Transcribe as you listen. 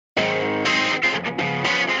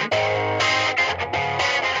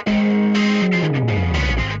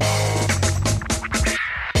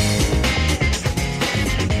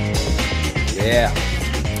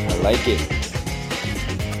like it.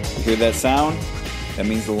 You hear that sound? That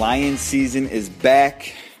means the Lions season is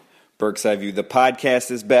back. Burke's Eye View, the podcast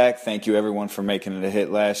is back. Thank you, everyone, for making it a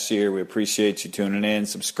hit last year. We appreciate you tuning in,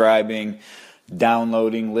 subscribing,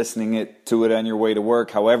 downloading, listening to it on your way to work,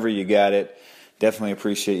 however you got it. Definitely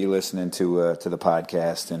appreciate you listening to the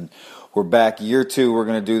podcast. And we're back year 2. We're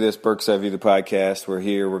going to do this, Burke's Eye View, the podcast. We're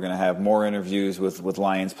here. We're going to have more interviews with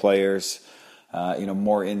Lions players,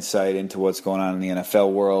 more insight into what's going on in the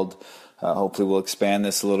NFL world. Hopefully we'll expand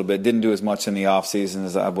this a little bit. Didn't do as much in the offseason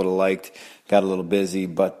as I would have liked. Got a little busy,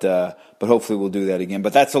 but hopefully we'll do that again.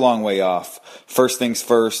 But that's a long way off. First things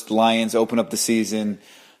first, Lions open up the season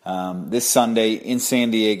this Sunday in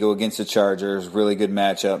San Diego against the Chargers. Really good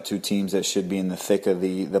matchup. Two teams that should be in the thick of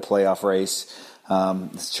the playoff race.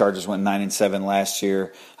 The Chargers went 9-7 last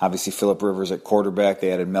year. Obviously, Phillip Rivers at quarterback.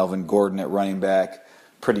 They added Melvin Gordon at running back.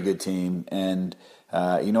 Pretty good team. And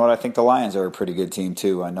you know what? I think the Lions are a pretty good team,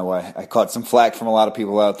 too. I know I caught some flack from a lot of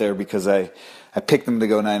people out there because I picked them to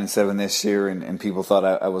go 9-7 this year, and people thought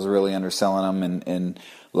I was really underselling them. And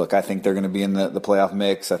look, I think they're going to be in the playoff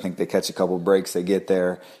mix. I think they catch a couple breaks. They get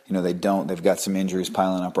there. They don't. They've got some injuries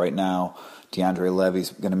piling up right now. DeAndre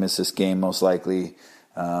Levy's going to miss this game most likely.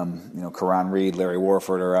 Karan Reed, Larry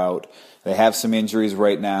Warford are out. They have some injuries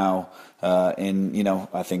right now.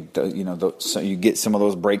 I think so you get some of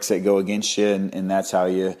those breaks that go against you, and that's how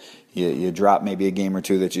you drop maybe a game or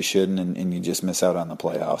two that you shouldn't, and you just miss out on the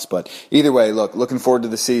playoffs. But either way, looking forward to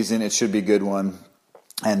the season. It should be a good one.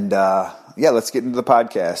 And let's get into the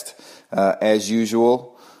podcast. As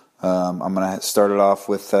usual, I'm going to start it off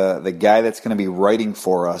with the guy that's going to be writing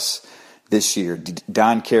for us this year,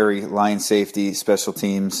 Don Carey, Lions safety, special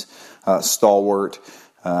teams, stalwart,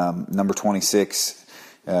 number 26.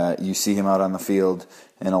 You see him out on the field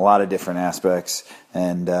in a lot of different aspects,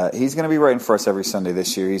 and he's going to be writing for us every Sunday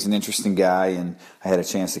this year. He's an interesting guy, and I had a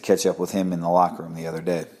chance to catch up with him in the locker room the other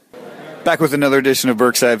day. Back with another edition of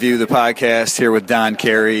Burke's Eye View, the podcast, here with Don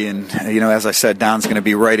Carey. And, as I said, Don's going to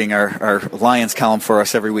be writing our Lions column for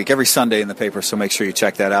us every week, every Sunday in the paper, so make sure you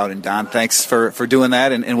check that out. And, Don, thanks for doing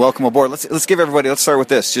that, and welcome aboard. Let's give everybody, let's start with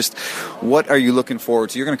this. Just what are you looking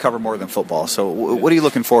forward to? You're going to cover more than football, so what are you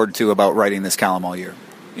looking forward to about writing this column all year?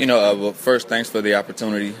 Well, first, thanks for the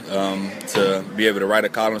opportunity to be able to write a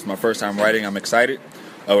column. It's my first time writing. I'm excited,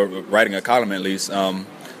 or writing a column at least.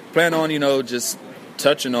 Plan on, just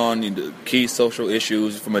touching on key social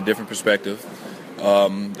issues from a different perspective.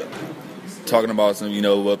 Talking about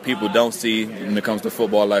some, what people don't see when it comes to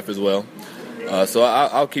football life as well. So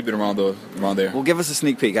I'll keep it around there. Well, give us a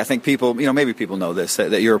sneak peek. I think people, maybe people know this,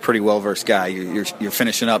 that you're a pretty well-versed guy. You're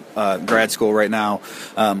finishing up grad school right now.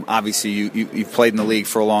 Obviously, you've played in the league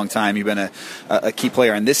for a long time. You've been a key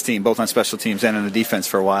player on this team, both on special teams and in the defense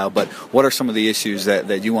for a while. But what are some of the issues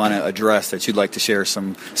that you want to address that you'd like to share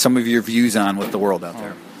some of your views on with the world out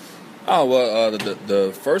there? Oh, well,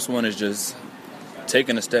 the first one is just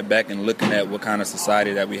taking a step back and looking at what kind of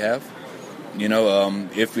society that we have.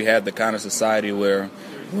 If we have the kind of society where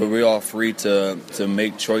we're all free to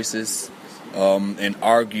make choices and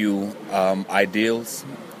argue ideals,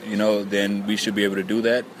 then we should be able to do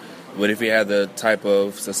that. But if we have the type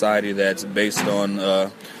of society that's based on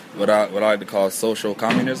what I like to call social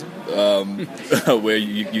communism, where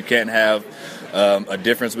you can't have a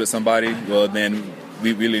difference with somebody, well, then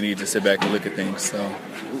we really need to sit back and look at things. So.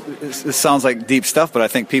 This sounds like deep stuff, but I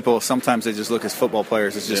think people sometimes they just look as football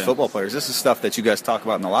players as just football players. This is stuff that you guys talk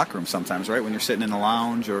about in the locker room sometimes, right? When you're sitting in the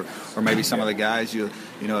lounge, or maybe some of the guys,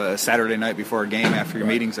 a Saturday night before a game after your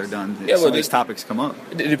meetings are done. Some of these topics come up.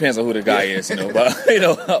 It depends on who the guy is,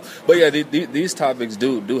 these topics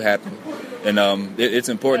do happen, and it's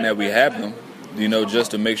important that we have them.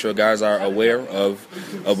 Just to make sure guys are aware of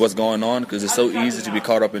what's going on, because it's so easy to be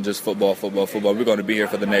caught up in just football. We're going to be here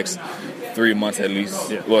for the next 3 months at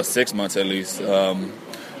least, 6 months at least.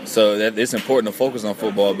 So that it's important to focus on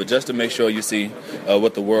football, but just to make sure you see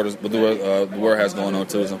what the world has going on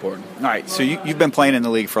too is important. All right, so you've been playing in the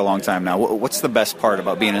league for a long time now. What's the best part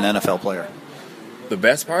about being an NFL player? The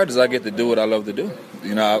best part is I get to do what I love to do.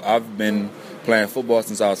 I've been playing football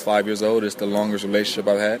since I was 5 years old. It's the longest relationship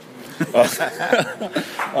I've had. It's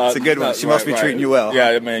a good one. She must be treating you well.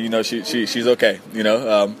 Yeah, man. She's okay.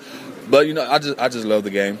 But I just love the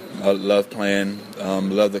game. I love playing.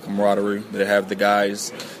 Love the camaraderie that I have. The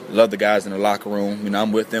guys, love the guys in the locker room.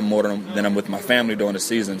 I'm with them more than I'm with my family during the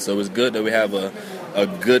season. So it's good that we have a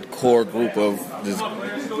good core group of just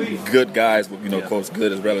good guys. Of course,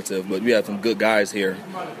 good is relative, but we have some good guys here.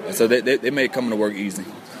 So they make coming to work easy.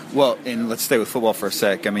 Well, and let's stay with football for a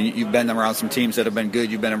sec. I mean, you've been around some teams that have been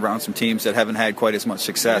good. You've been around some teams that haven't had quite as much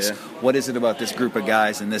success. Yeah. What is it about this group of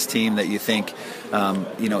guys and this team that you think,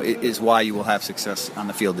 is why you will have success on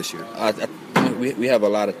the field this year? We have a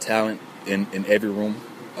lot of talent in every room,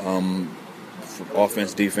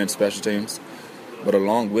 offense, defense, special teams. But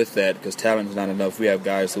along with that, because talent is not enough, we have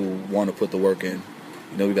guys who want to put the work in.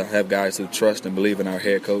 We got to have guys who trust and believe in our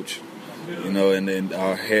head coach. And then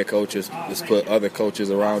our head coach has put other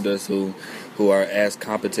coaches around us who are as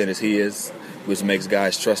competent as he is, which makes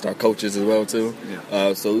guys trust our coaches as well too.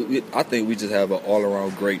 Yeah. I think we just have an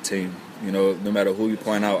all-around great team. No matter who you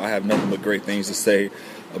point out, I have nothing but great things to say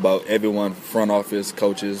about everyone, front office,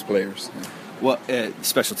 coaches, players. Well,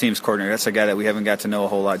 special teams coordinator, that's a guy that we haven't got to know a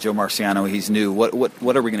whole lot. Joe Marciano, he's new. What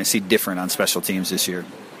are we going to see different on special teams this year?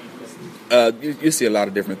 You see a lot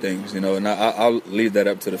of different things, and I'll leave that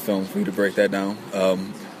up to the film for you to break that down.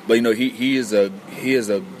 But he is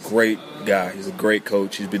a great guy. He's a great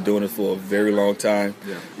coach. He's been doing it for a very long time.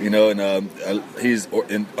 Yeah. And he's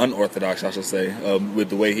unorthodox, I should say, with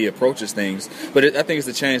the way he approaches things. But I think it's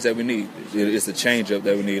the change that we need. It's the change up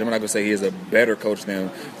that we need. I'm not going to say he is a better coach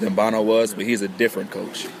than Bono was, but he's a different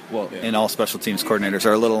coach. Well, and all special teams coordinators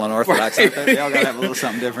are a little unorthodox. Right. They all got to have a little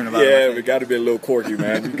something different about them. Yeah, we got to be a little quirky,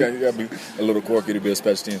 man. You got to be a little quirky to be a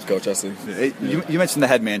special teams coach, I see. You mentioned the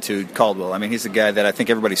head man, too, Caldwell. I mean, he's a guy that I think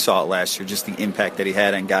everybody saw it last year, just the impact that he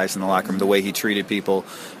had on guys in the locker room, the way he treated people,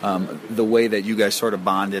 the way that you guys sort of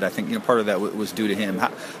bonded. I think part of that was due to him.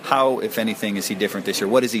 How, if anything, is he different this year?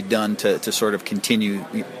 What has he done to sort of continue,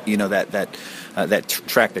 that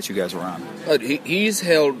track that you guys were on? He's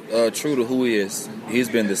held true to who he is. He's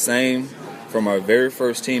been the same from our very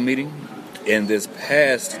first team meeting. And this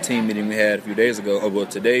past team meeting we had a few days ago,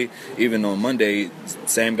 today, even on Monday,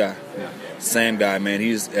 same guy. Yeah. Same guy, man.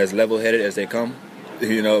 He's as level-headed as they come.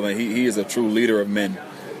 He is a true leader of men.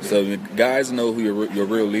 So guys know who your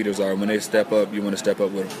real leaders are. When they step up, you want to step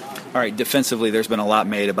up with them. All right, defensively, there's been a lot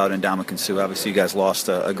made about Ndamukong Suh. Obviously, you guys lost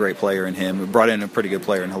a great player in him. We brought in a pretty good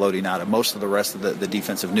player in Haloti Ngata. Most of the rest of the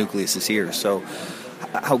defensive nucleus is here. So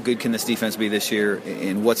how good can this defense be this year,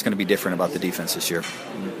 and what's going to be different about the defense this year?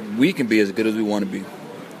 We can be as good as we want to be.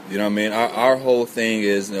 You know what I mean? Our whole thing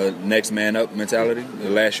is next man up mentality.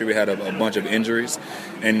 Last year we had a bunch of injuries,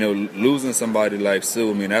 and losing somebody like Sue,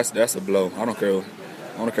 I mean that's a blow. I don't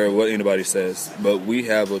care what anybody says, but we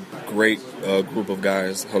have a great group of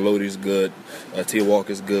guys. Haloti's good, Tia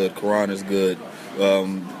Walker's good, Karan is good,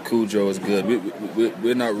 Cujo is good.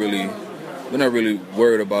 We're not really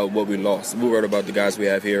worried about what we lost. We're worried about the guys we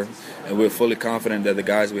have here, and we're fully confident that the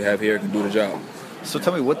guys we have here can do the job. So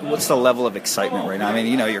tell me, what's the level of excitement right now? I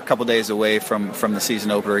mean, you're a couple days away from the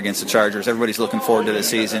season opener against the Chargers. Everybody's looking forward to the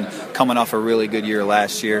season, coming off a really good year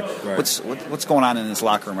last year. Right. What's going on in this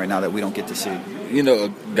locker room right now that we don't get to see?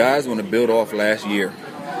 Guys want to build off last year.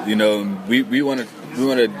 We want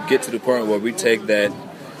to get to the point where we take that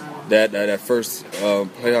first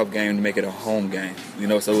playoff game to make it a home game.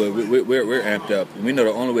 So we're amped up. And we know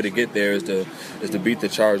the only way to get there is to beat the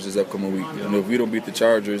Chargers this upcoming week. If we don't beat the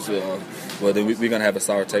Chargers, then we're going to have a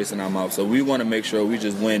sour taste in our mouth. So we want to make sure we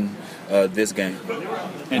just win this game.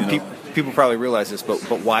 And people probably realize this, but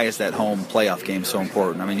why is that home playoff game so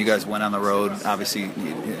important? I mean, you guys went on the road. Obviously,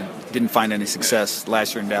 you didn't find any success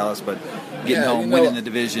last year in Dallas, but getting home, winning the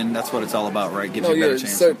division, that's what it's all about, right? Gives you a better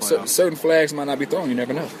chance. Certain flags might not be thrown. You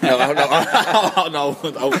never know. No,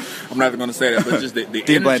 I'm not even going to say that, but just the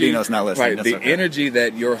Dean energy. Blandino's not listening. Right, the energy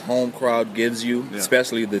that your home crowd gives you,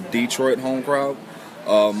 especially the Detroit home crowd,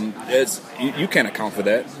 you can't account for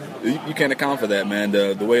that. You can't account for that, man.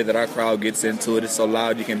 The way that our crowd gets into it, it's so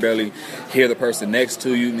loud you can barely hear the person next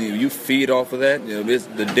to you. You feed off of that.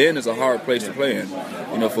 The Den is a hard place to play in,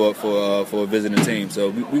 for a visiting team. So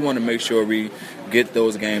we want to make sure we get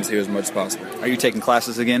those games here as much as possible. Are you taking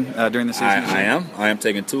classes again during the season? I am. I am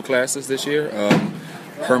taking 2 classes this year.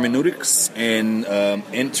 Hermeneutics and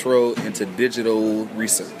intro into digital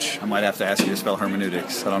research. I might have to ask you to spell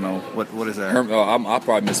hermeneutics. I don't know. What is that? I'll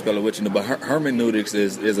probably misspell it with you, but hermeneutics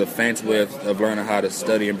is a fancy way of learning how to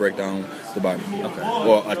study and break down the Bible. Okay.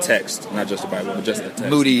 Or a text, not just the Bible, but just a text.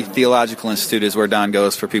 Moody Theological Institute is where Don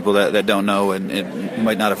goes for people that don't know and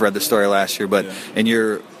might not have read the story last year. But and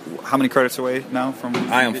you're how many credits away now from?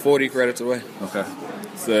 I am 40 credits away. Okay.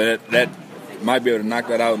 So that might be able to knock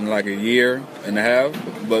that out in like a year and a half,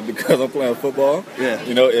 but because I'm playing football,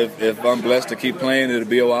 if I'm blessed to keep playing, it'll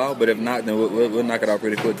be a while, but if not, then we'll knock it out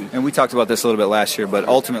pretty quickly. And we talked about this a little bit last year, but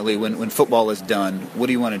ultimately, when football is done, what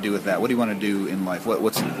do you want to do with that? What do you want to do in life?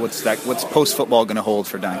 What's post-football going to hold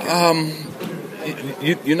for Don Carey?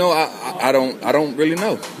 I don't really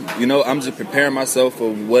know. I'm just preparing myself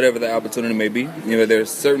for whatever the opportunity may be. There's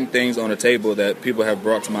certain things on the table that people have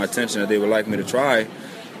brought to my attention that they would like me to try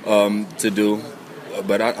to do,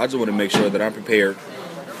 but I just want to make sure that I'm prepared,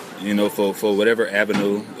 for whatever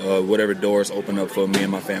avenue, whatever doors open up for me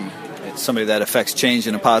and my family. It's somebody that affects change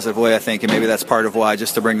in a positive way, I think, and maybe that's part of why,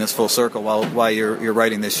 just to bring this full circle, while you're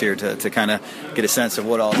writing this year, to kind of get a sense of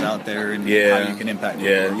what all's out there and how you can impact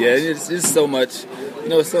people. It's so much,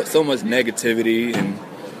 so much negativity, and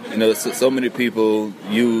so many people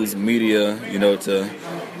use media,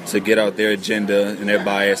 to get out their agenda and their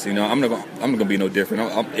bias. I'm not gonna be no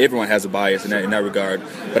different. Everyone has a bias in that regard,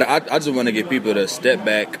 but I just want to get people to step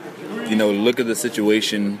back, look at the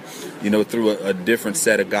situation, through a different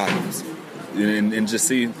set of goggles, and just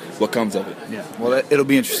see what comes of it. Yeah, well, it'll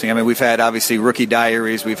be interesting. I mean, we've had, obviously, rookie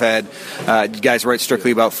diaries. We've had guys write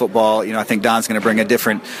strictly about football. I think Don's going to bring a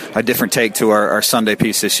different take to our Sunday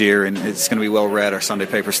piece this year, and it's going to be well read. Our Sunday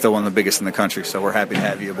paper is still one of the biggest in the country, so we're happy to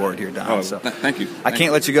have you aboard here, Don. Thank you. I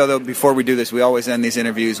can't let you go, though. Before we do this, we always end these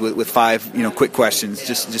interviews with 5 quick questions,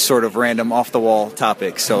 just sort of random, off-the-wall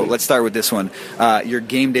topics. So let's start with this one. Your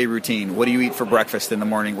game day routine. What do you eat for breakfast in the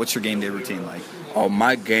morning? What's your game day routine like? Oh,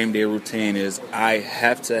 my game day routine is I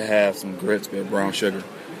have to have some grits with brown sugar.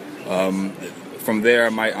 From there, I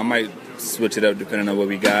might switch it up depending on what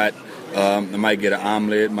we got. I might get an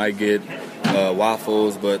omelet, might get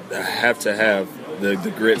waffles, but I have to have the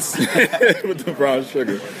grits with the brown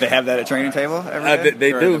sugar. They have that at training table every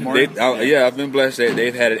day? They do. I've been blessed.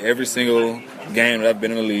 They've had it every single game that I've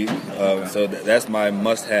been in the league. So that's my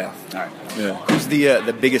must-have. All right. Yeah. Who's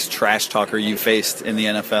the biggest trash talker you faced in the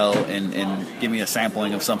NFL, and give me a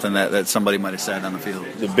sampling of something that somebody might have said on the field?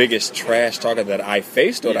 The biggest trash talker that I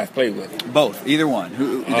faced or that I've played with? Both. Either one.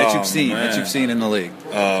 That you've seen in the league.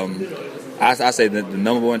 I say that the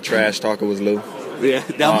number one trash talker was Lou. Yeah,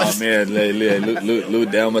 Lou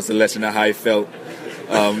Dell must have let you know how he felt.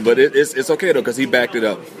 But it's okay, though, because he backed it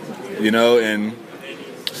up, and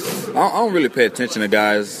I don't really pay attention to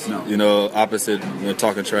guys, opposite,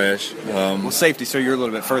 talking trash. Well, safety, so you're a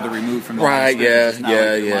little bit further removed from the right, yeah.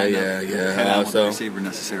 So receiver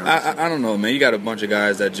necessarily. I don't know, man. You got a bunch of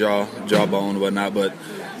guys that jawbone and whatnot, but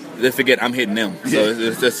they forget I'm hitting them. So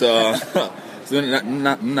it's just so I'm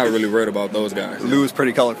not really worried about those guys. Lou is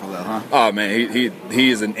pretty colorful, though, huh? Oh man, he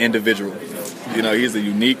is an individual. He's a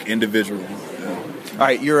unique individual. All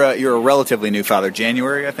right, you're a relatively new father.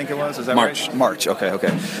 January, I think it was. Is that March. right? March. Okay.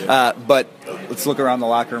 But let's look around the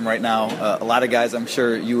locker room right now. A lot of guys, I'm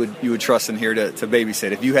sure you would trust in here to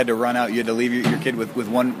babysit. If you had to run out, you had to leave your kid with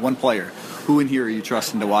one player. Who in here are you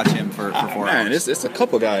trusting to watch him for 4 hours? It's a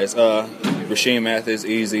couple guys. Rasheem Mathis,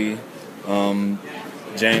 easy.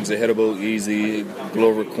 James Ahitable, easy.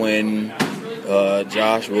 Glover Quinn.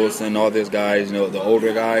 Josh Wilson, all these guys, the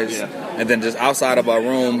older guys. Yeah. And then just outside of our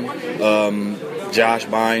room, Josh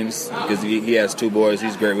Bynes, because he has 2 boys.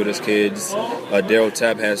 He's great with his kids. Daryl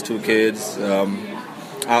Tapp has 2 kids.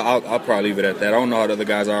 I'll probably leave it at that. I don't know how the other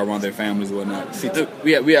guys are around their families and whatnot.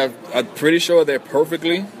 We have. I'm pretty sure they're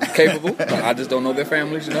perfectly capable, but I just don't know their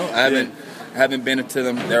families. I haven't been to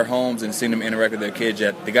their homes and seen them interact with their kids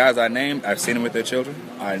yet. The guys I named, I've seen them with their children.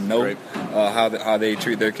 I know how they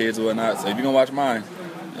treat their kids and whatnot. So if you're gonna watch mine,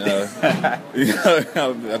 I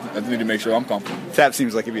need to make sure I'm comfortable. Tap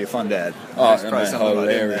seems like he'd be a fun dad. Oh, that's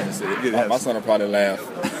hilarious. My son will probably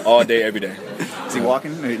laugh all day, every day. Is he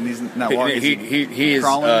walking? He's not walking. He is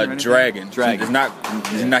dragging. He's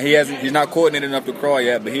not coordinated enough to crawl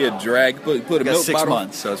yet, but he'll drag. Put a milk 6 bottle.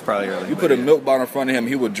 months, so it's probably early. You put a milk bottle in front of him,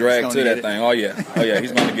 he will drag to that thing. Oh yeah,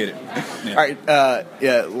 he's going to get it. Yeah. All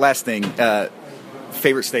right. Last thing.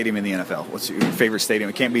 Favorite stadium in the NFL? What's your favorite stadium?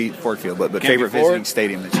 It can't be Ford Field, but favorite visiting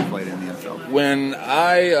stadium that you played in the NFL? When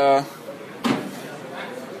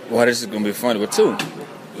this is going to be funny, but 2.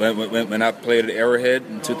 When I played at Arrowhead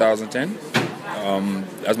in 2010,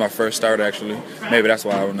 that was my first start, actually. Maybe that's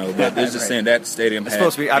why I don't know. But it's just saying that stadium had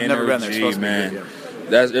supposed to be. I've never been there. It's supposed man. To be good,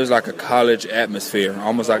 It was like a college atmosphere.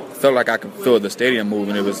 Almost felt like I could feel the stadium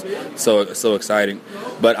moving. It was so exciting.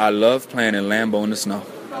 But I love playing in Lambeau in the snow.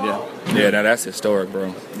 Yeah, that's historic,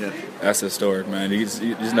 bro. Yeah, that's historic, man. You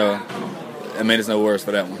just know. I mean, there's no words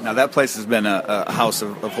for that one. Now that place has been a house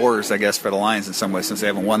of horrors, I guess, for the Lions in some ways, since they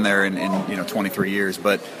haven't won there in 23 years.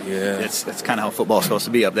 But it's kind of how football's supposed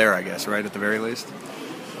to be up there, I guess, right? At the very least.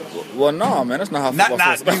 Well, no, man, that's not how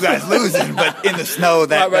football's supposed to be. Not you guys losing, but in the snow,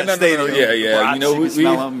 that stadium. Yeah. We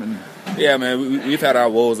smell them. Yeah, man, we've had our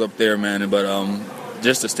woes up there, man, but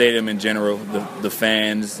just the stadium in general, the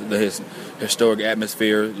fans, the historic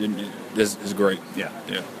atmosphere is great. Yeah.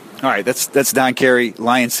 All right, that's Don Carey,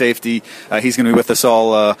 Lions safety. He's going to be with us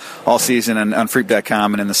all season on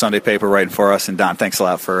Freep.com and in the Sunday paper writing for us. And Don, thanks a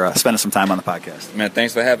lot for spending some time on the podcast. Man,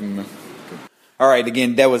 thanks for having me, man. All right,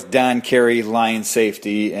 again, that was Don Carey, Lions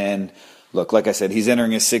safety. And look, like I said, he's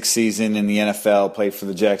entering his 6th season in the NFL, played for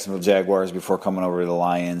the Jacksonville Jaguars before coming over to the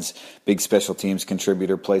Lions. Big special teams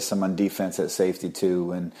contributor, plays some on defense at safety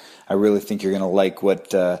too. And I really think you're going to like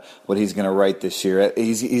what he's going to write this year.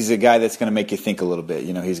 He's a guy that's going to make you think a little bit.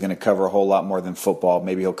 You know, he's going to cover a whole lot more than football.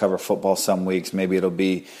 Maybe he'll cover football some weeks. Maybe it'll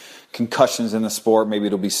be concussions in the sport. Maybe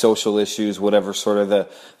it'll be social issues, whatever sort of the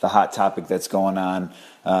hot topic that's going on.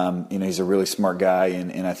 He's a really smart guy,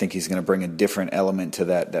 and I think he's going to bring a different element to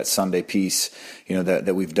that Sunday piece,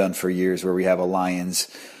 that we've done for years, where we have a Lions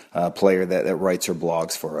player that writes or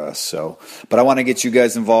blogs for us. So, but I want to get you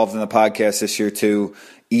guys involved in the podcast this year too.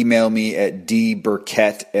 Email me at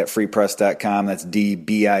dbirkett@freepress.com. That's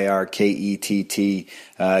DBIRKETT.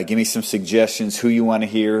 Give me some suggestions who you want to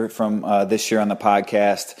hear from this year on the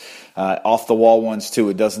podcast. Off the wall ones too.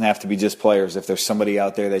 It doesn't have to be just players. If there's somebody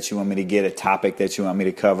out there that you want me to get, a topic that you want me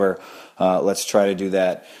to cover, let's try to do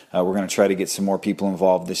that. We're going to try to get some more people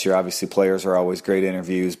involved this year. Obviously, players are always great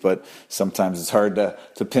interviews, but sometimes it's hard to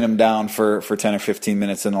pin them down for 10 or 15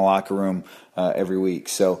 minutes in the locker room every week.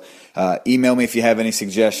 So email me if you have any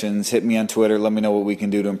suggestions. Hit me on Twitter. Let me know what we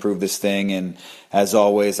can do to improve this thing. And as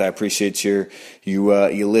always, I appreciate you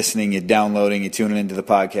listening, you downloading, you tuning into the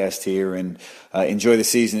podcast here, and enjoy the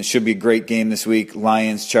season. It should be a great game this week.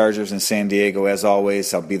 Lions, Chargers, and San Diego. As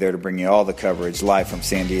always, I'll be there to bring you all the coverage live from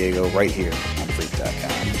San Diego right here on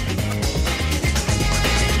Freak.com.